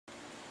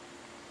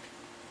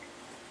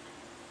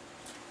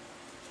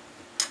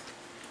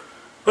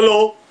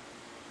Hello,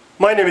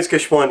 my name is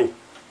Keshwani.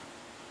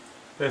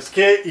 That's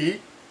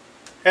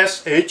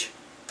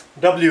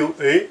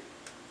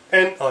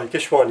K-E-S-H-W-A-N-I,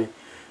 Keshwani.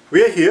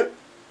 We are here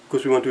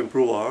because we want to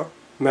improve our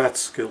math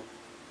skill.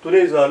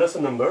 Today is our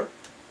lesson number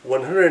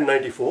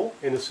 194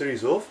 in a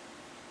series of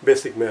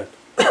basic math.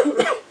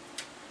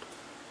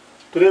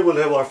 Today we'll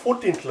have our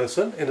 14th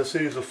lesson in a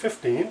series of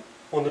 15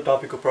 on the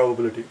topic of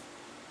probability.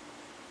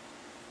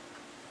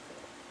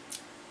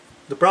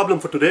 The problem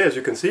for today, as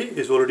you can see,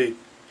 is already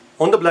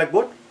on the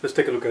blackboard. Let's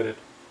take a look at it.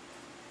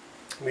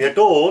 We are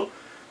told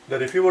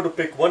that if you were to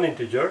pick one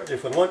integer,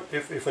 if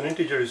an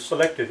integer is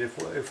selected,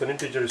 if an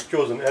integer is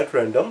chosen at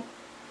random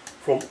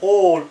from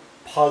all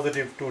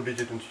positive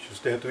two-digit integers,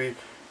 they have to be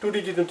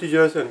two-digit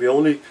integers, and we are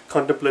only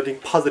contemplating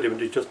positive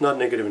integers, not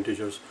negative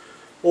integers.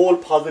 All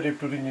positive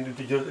two-digit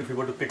integers, if you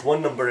were to pick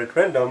one number at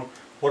random,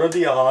 what are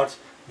the odds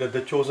that the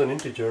chosen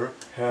integer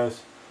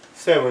has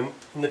 7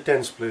 in the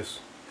tens place?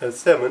 Has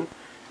 7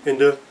 in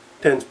the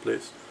tens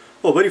place.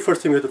 Well, very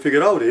first thing we have to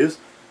figure out is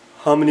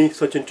how many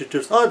such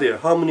integers are there?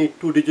 How many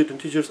two-digit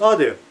integers are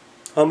there?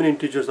 How many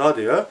integers are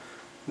there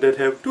that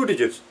have 2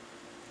 digits?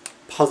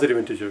 Positive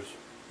integers.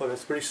 Well,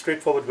 that's pretty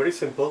straightforward, very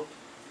simple.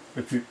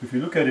 If you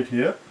look at it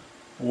here,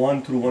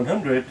 1 through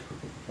 100,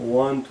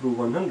 1 through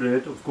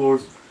 100, of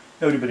course,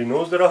 everybody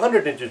knows there are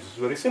 100 integers. It's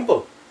very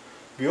simple.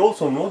 We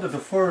also know that the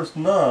first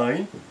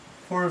nine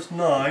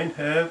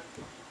have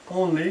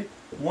only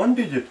 1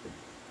 digit.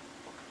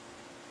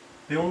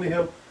 They only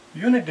have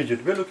unit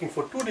digit. We're looking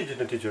for 2-digit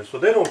integers, so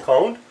they don't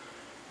count.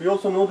 We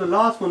also know the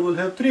last one will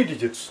have 3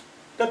 digits.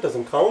 That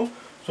doesn't count.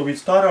 So we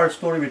start our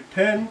story with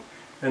 10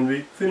 and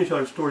we finish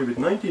our story with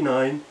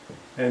 99,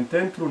 and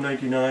 10 through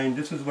 99,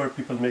 this is where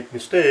people make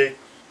mistake,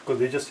 because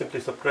they just simply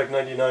subtract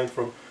 10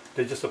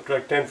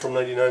 from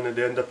 99 and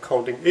they end up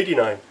counting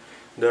 89.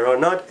 There are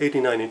not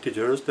 89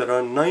 integers, there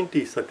are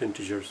 90 such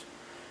integers.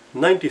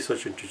 90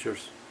 such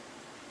integers.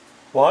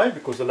 Why?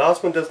 Because the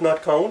last one does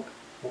not count,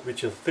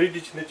 which is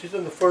 3-digit integer,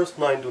 and the first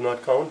 9 do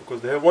not count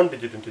because they have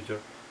 1-digit integer,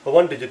 or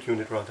 1-digit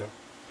unit rather.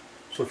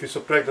 So if you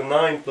subtract the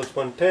 9 plus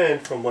 110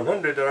 from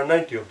 100, there are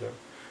 90 of them.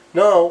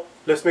 Now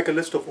let's make a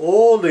list of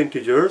all the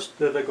integers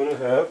that are going to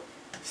have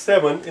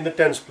 7 in the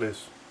tens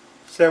place.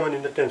 7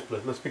 in the tens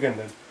place. Let's begin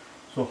then.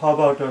 So how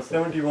about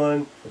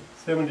 71,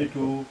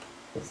 72,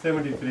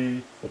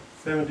 73,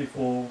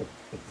 74,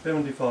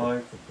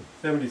 75,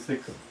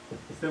 76,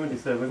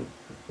 77,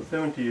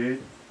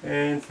 78,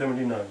 and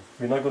 79.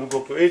 We're not going to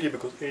go up to 80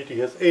 because 80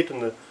 has 8 in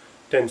the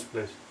tens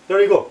place.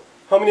 There you go.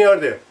 How many are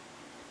there?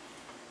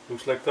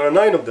 Looks like there are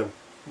 9 of them.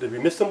 Did we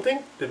miss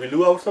something? Did we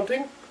leave out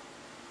something?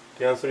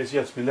 The answer is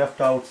yes, we left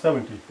out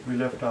 70. We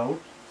left out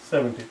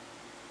 70.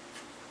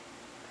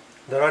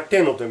 There are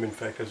 10 of them, in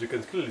fact. As you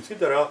can clearly see,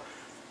 there are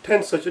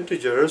 10 such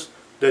integers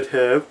that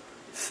have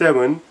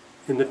 7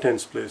 in the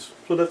tens place.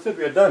 So that's it,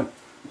 we are done.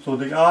 So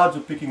the odds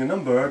of picking a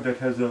number that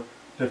has a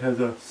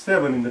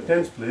 7 in the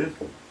tens place,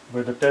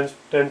 where the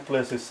tenth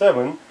place is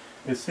 7,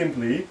 is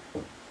simply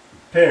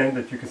 10,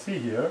 that you can see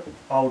here,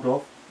 out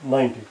of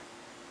 90,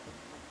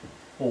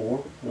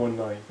 or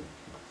 19.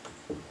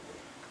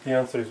 The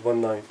answer is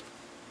 19.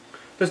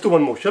 Let's do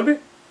one more, shall we?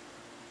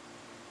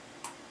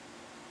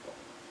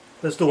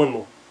 Let's do one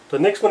more. The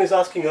next one is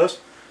asking us,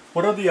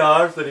 what are the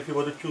odds that if you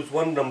were to choose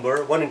one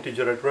number, one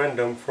integer at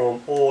random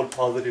from all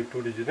positive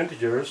two-digit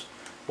integers,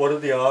 what are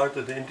the odds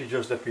that the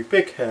integers that we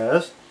pick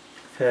has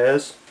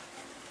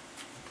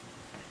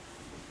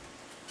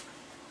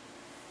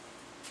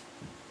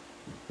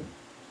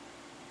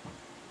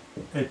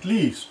at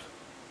least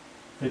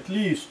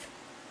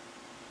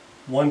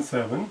 1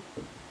 7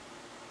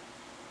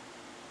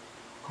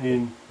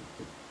 in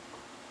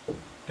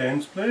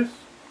tens place,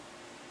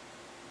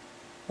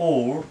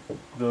 or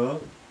the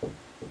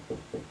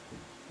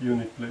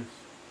unit place.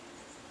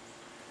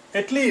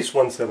 At least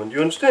 1 7. Do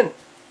you understand?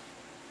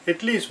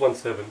 At least 1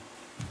 7.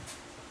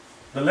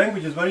 The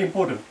language is very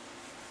important.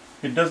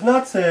 It does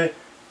not say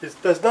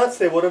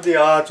what are the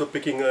odds of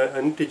picking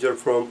an integer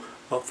from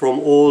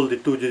all the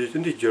two-digit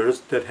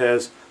integers that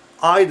has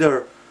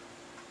 7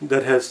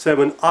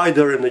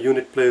 either in the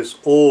unit place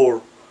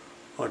or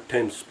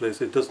tens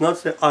place. It does not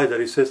say either.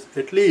 It says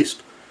at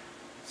least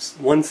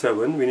 1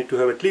 7. We need to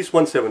have at least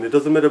 1 7. It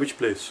doesn't matter which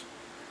place.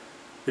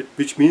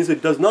 Which means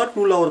it does not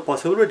rule out a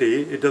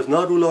possibility. It does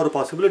not rule out a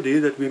possibility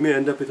that we may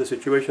end up with a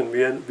situation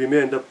we may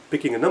end up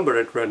picking a number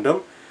at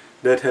random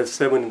that has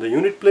 7 in the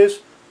unit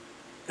place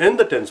and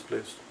the tens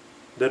place.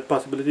 That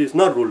possibility is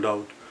not ruled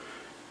out.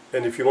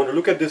 And if you want to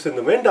look at this in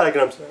the Venn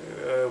diagrams,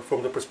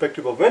 from the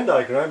perspective of Venn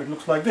diagram, it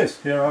looks like this.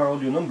 Here are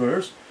all your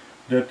numbers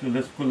that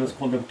let's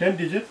call them 10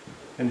 digit,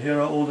 and here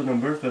are all the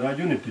numbers that are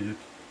unit digit.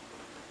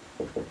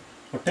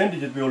 For 10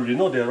 digit, we already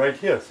know they are right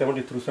here,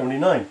 70 through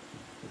 79.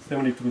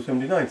 70 through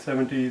 79,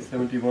 70,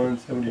 71,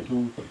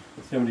 72,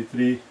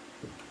 73,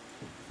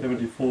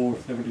 74,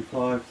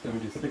 75,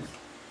 76,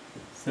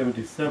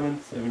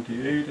 77,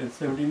 78, and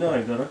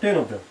 79. There are 10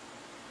 of them.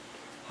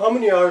 How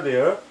many are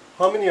there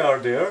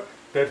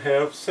that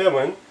have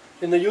 7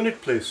 in the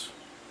unit place?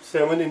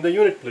 7 in the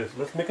unit place.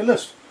 Let's make a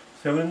list.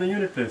 7 in the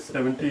unit place.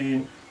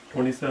 17,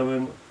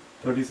 27,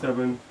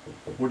 37,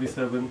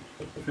 47,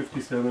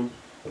 57,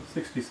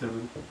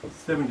 67,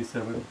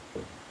 77,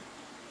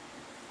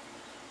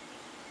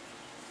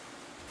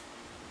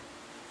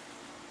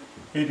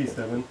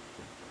 87,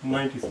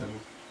 97.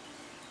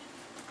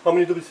 How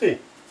many do we see?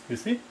 You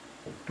see?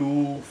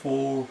 2,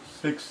 4,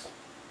 6.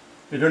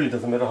 It really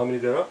doesn't matter how many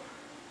there are.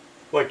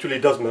 Well, actually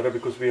it does matter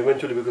because we're going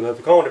to have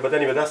to count it. But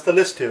anyway, that's the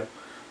list here.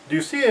 Do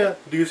you see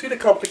the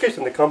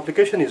complication? The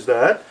complication is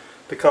that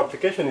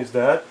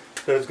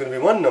there's going to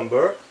be one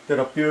number that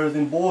appears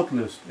in both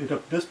lists.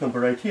 This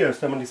number right here,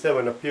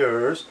 77,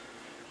 appears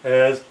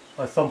as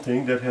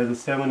something that has a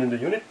 7 in the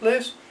unit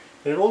place.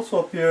 And it also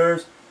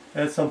appears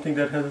as something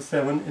that has a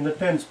 7 in the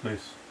tens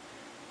place.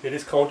 It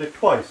is counted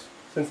twice.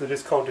 Since it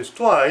is counted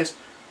twice,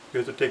 we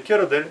have to take care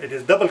of that. It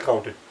is double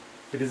counted.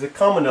 It is a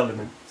common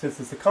element. Since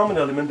it's a common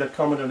element, that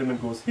common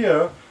element goes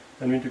here,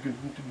 and we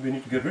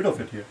need to get rid of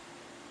it here.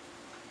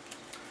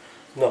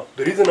 Now,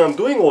 the reason I'm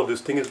doing all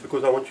this thing is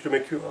because I want to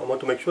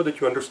make sure that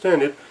you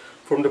understand it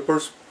from the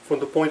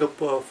point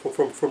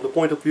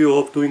of view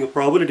of doing a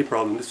probability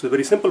problem. This is a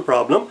very simple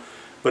problem,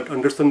 but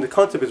understanding the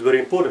concept is very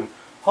important.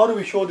 How do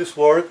we show this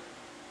work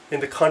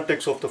in the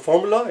context of the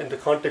formula? In the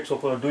context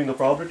of doing the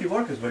probability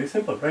work is very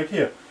simple. Right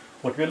here,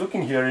 what we're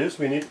looking here is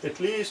we need at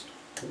least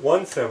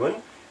 1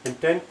 7 in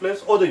 10th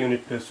place or the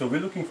unit place. So we're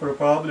looking for a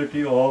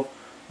probability of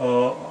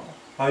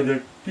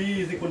either t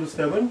is equal to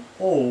 7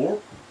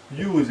 or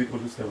u is equal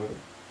to 7.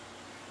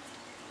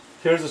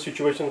 Here's a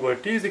situation where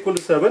t is equal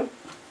to 7,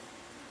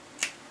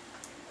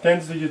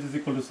 10th digit is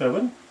equal to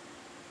 7,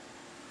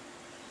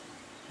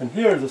 and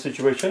here is a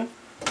situation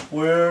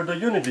where the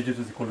unit digit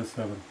is equal to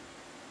 7.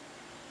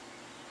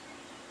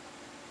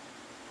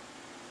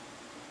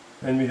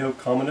 And we have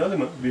common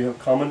element. We have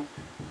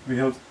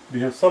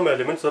some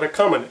elements that are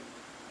common.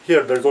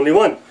 Here there's only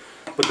one.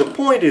 But the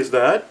point is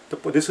that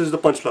this is the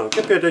punchline.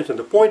 Okay, pay attention.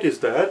 The point is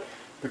that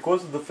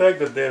because of the fact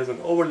that there is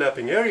an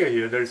overlapping area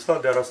here, there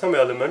are some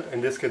element.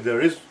 In this case, there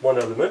is one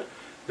element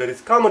that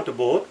is common to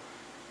both.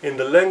 In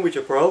the language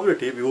of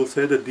probability, we will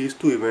say that these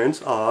two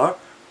events are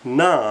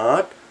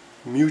not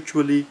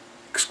mutually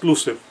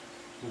exclusive.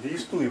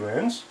 These two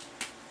events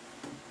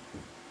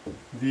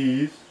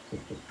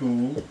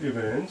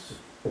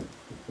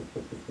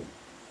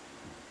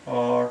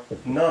are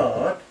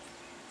not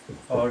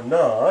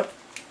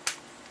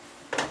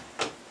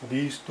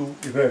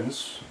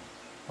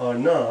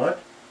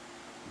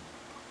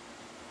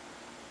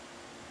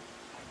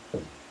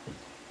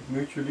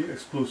mutually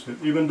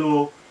exclusive. Even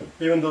though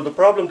the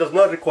problem does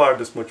not require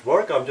this much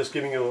work, I'm just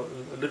giving you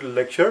a little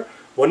lecture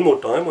one more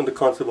time on the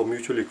concept of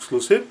mutually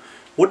exclusive.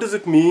 What does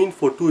it mean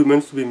for two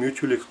events to be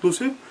mutually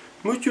exclusive?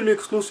 Mutually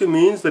exclusive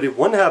means that if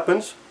one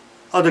happens,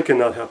 other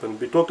cannot happen.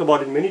 We talked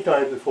about it many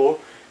times before.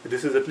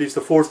 This is at least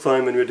the fourth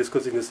time when we're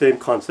discussing the same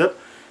concept.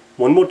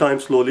 One more time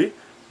slowly.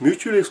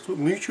 Mutually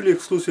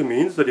exclusive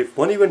means that if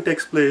one event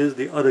takes place,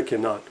 the other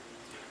cannot.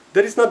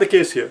 That is not the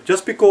case here.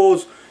 Just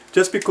because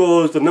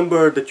the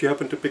number that you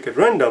happen to pick at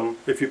random,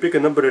 if you pick a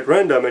number at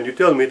random and you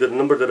tell me that the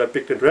number that I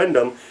picked at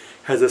random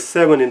has a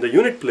 7 in the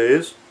unit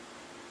place,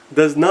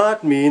 does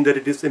not mean that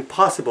it is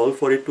impossible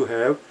for it to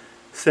have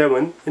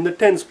 7 in the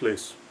tens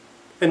place,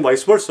 and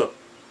vice versa.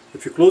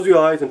 If you close your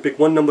eyes and pick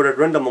one number at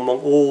random among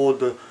all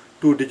the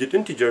 2-digit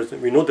integers,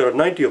 and we know there are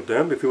 90 of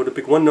them, if you were to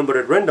pick one number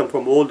at random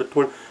from all the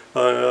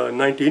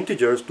 90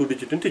 integers,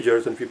 2-digit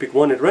integers, and if you pick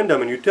one at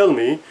random and you tell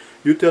me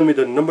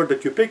the number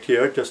that you picked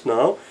here just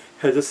now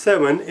has a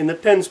 7 in the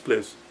tens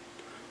place.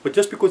 But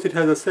just because it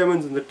has a 7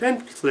 in the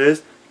tens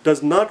place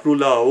does not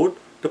rule out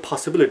the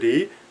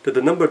possibility that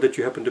the number that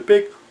you happen to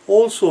pick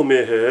also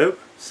may have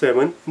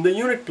 7 in the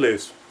unit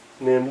place,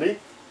 namely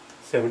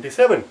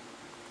 77.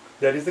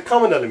 That is the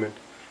common element.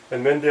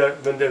 And when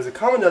there's a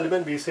common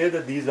element, we say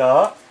that these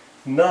are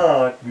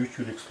not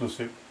mutually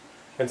exclusive.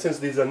 And since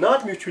these are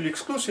not mutually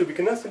exclusive, we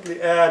cannot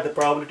simply add the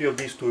probability of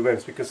these two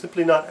events. We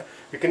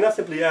cannot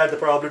simply add the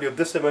probability of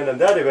this event and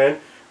that event.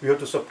 We have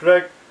to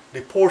subtract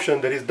the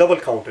portion that is double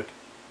counted.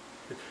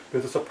 We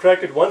have to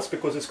subtract it once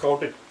because it's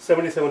counted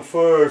 77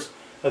 first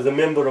as a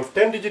member of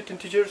 10-digit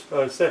integers,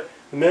 as a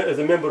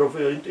member of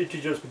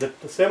integers with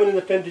the 7 in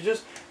the 10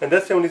 digits, and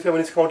that 77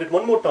 is counted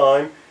one more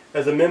time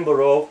as a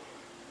member of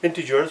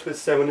integers with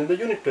 7 in the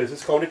unit place.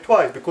 It's counted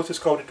twice. Because it's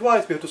counted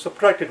twice, we have to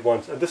subtract it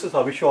once, and this is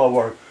how we show our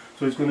work.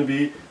 So it's going to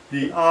be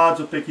the odds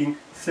of picking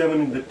 7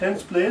 in the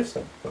tens place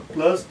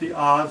plus the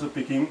odds of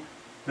picking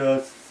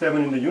the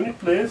 7 in the unit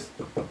place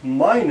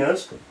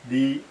minus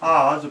the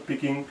odds of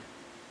picking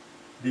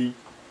the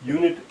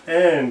unit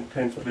and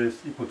tens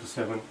place equal to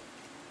 7.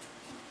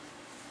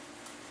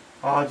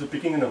 Odds of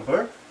picking a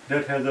number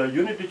that has a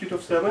unit digit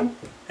of 7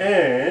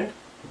 and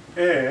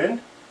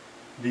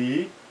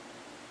the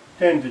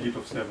 10 digit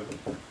of 7.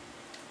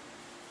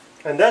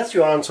 And that's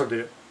your answer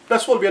there.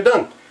 That's all we are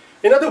done.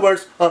 In other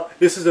words,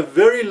 this is a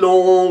very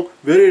long,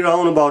 very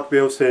roundabout way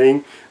of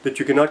saying that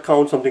you cannot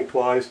count something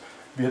twice.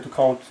 We have to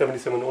count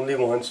 77 only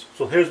once.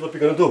 So here's what we're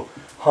going to do.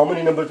 How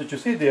many numbers that you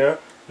see there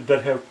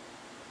that have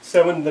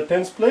 7 in the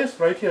tens place?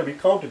 Right here we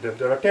counted them.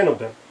 There are 10 of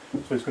them.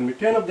 So it's going to be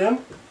 10 of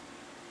them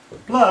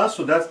plus,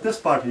 so that's this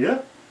part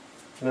here.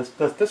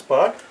 That's this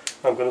part.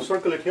 I'm going to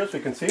circle it here so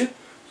you can see it.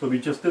 So we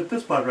just did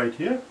this part right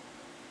here.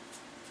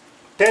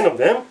 10 of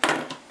them.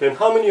 Then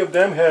how many of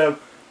them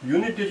have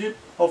unit digit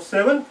of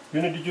 7?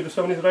 Unit digit of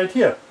 7 is right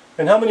here.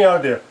 And how many are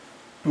there?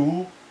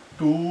 2,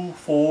 2,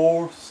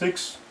 4,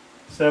 6,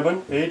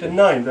 7, 8 and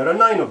 9. There are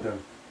 9 of them.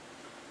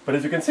 But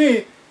as you can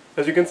see,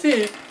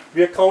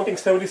 we are counting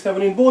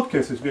 77 in both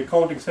cases. We are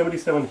counting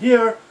 77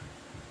 here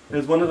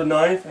as one of the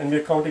 9s, and we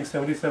are counting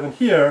 77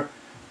 here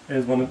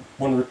as one of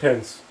the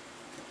 10s.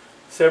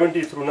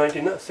 70 through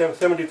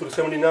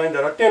 79,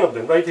 there are 10 of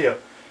them right here.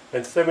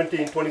 And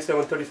 17,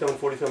 27, 37,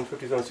 47,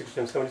 57,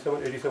 67,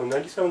 77, 87,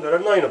 97, there are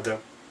 9 of them.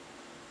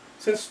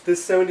 Since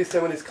this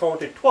 77 is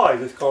counted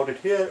twice, it's counted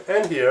here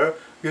and here,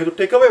 we have to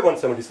take away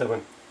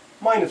 177,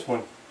 minus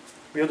 1.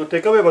 We have to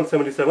take away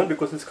 177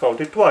 because it's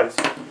counted twice.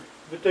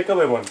 We take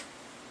away 1.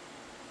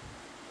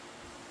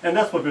 And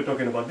that's what we're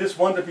talking about. This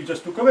one that we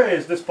just took away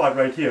is this part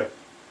right here.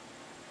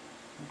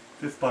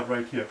 This part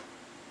right here.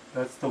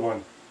 That's the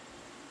one.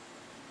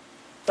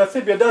 That's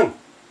it, we're done.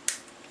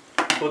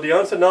 So the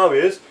answer now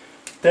is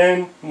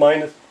 10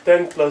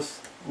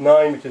 plus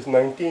 9, which is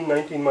 19.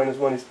 19 minus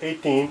 1 is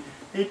 18.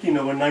 18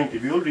 over 90.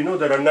 We already know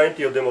there are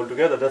 90 of them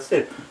altogether. That's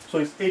it. So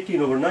it's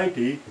 18 over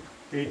 90.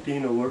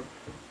 18 over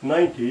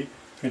 90.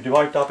 We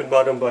divide top and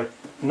bottom by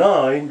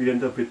 9. We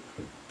end up with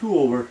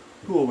 2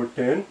 over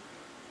 10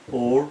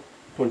 or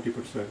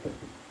 20%.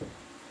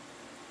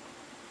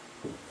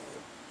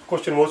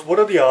 Question was, what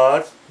are the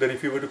odds that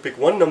if you were to pick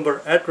one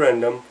number at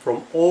random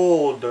from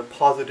all the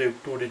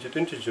positive 2-digit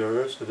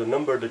integers, that the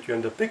number that you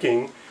end up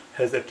picking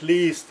has at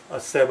least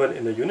a 7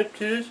 in the unit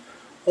digit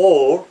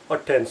or a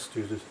tens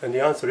digit? And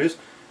the answer is,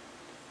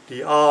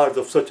 the odds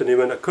of such an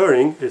event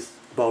occurring is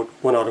about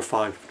 1 out of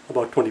 5,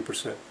 about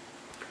 20%.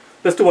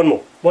 Let's do one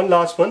more. One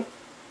last one.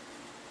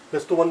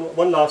 Let's do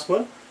one last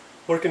one.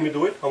 Where can we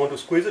do it? I want to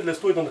squeeze it. Let's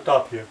do it on the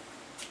top here.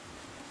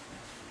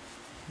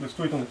 Let's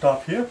do it on the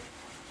top here.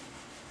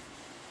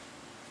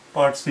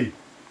 Part C.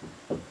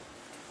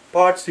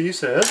 Part C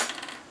says,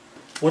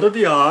 what are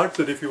the odds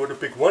that if you were to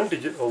pick one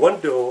digit,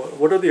 what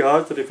are the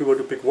odds that if you were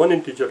to pick one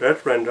integer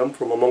at random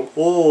from among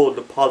all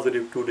the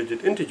positive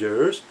 2-digit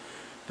integers,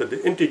 that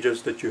the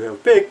integers that you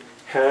have picked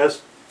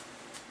has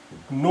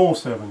no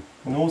 7.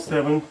 No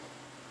 7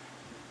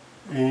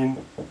 in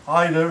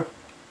either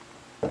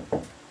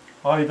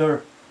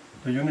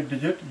the unit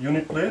digit,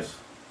 unit place,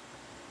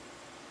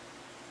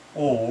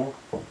 or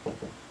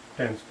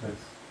tens place.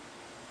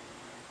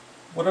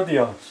 What are the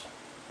odds?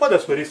 Well,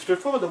 that's very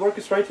straightforward. The work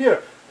is right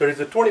here. There is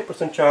a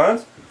 20%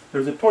 chance. There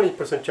is a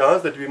 20%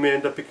 chance that we may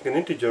end up picking an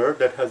integer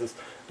that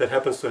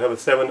happens to have a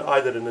 7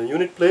 either in the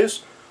unit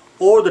place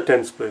or the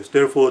tens place.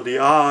 Therefore, the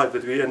odds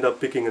that we end up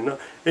picking an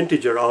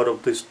integer out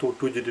of this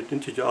two-digit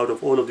integer, out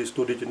of all of these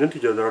 2-digit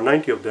integers, there are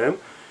 90 of them.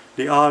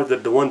 The odds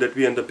that the one that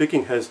we end up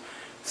picking has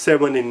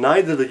 7 in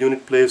neither the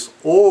unit place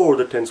or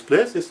the tens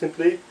place is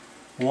simply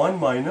 1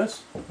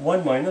 minus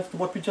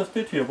what we just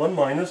did here. 1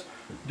 minus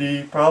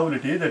the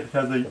probability that it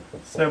has a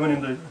 7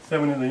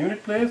 in the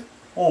unit place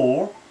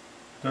or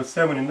the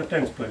 7 in the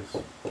tens place.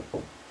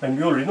 And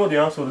we already know the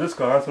answer to this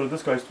guy. Answer to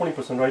this guy is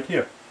 20% right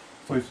here.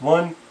 So it's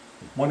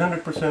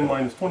 100%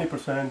 minus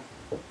 20%,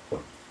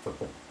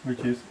 which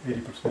is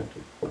 80%.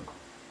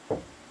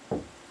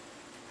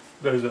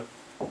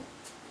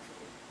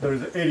 There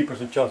is an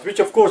 80% chance, which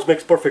of course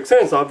makes perfect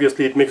sense.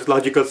 Obviously it makes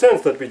logical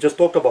sense that we just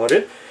talked about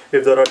it.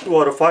 If there are 2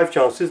 out of 5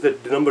 chances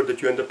that the number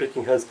that you end up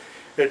picking has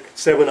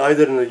 7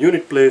 either in a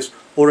unit place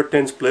or a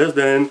tens place,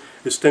 then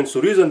it stands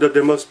to reason that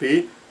there must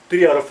be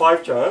 3 out of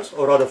 5 chance,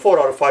 or rather 4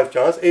 out of 5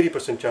 chance,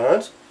 80%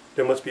 chance.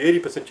 There must be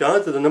 80%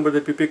 chance that the number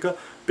that we pick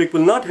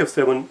will not have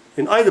 7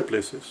 in either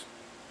places.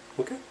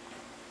 Okay?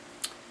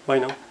 Bye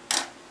now.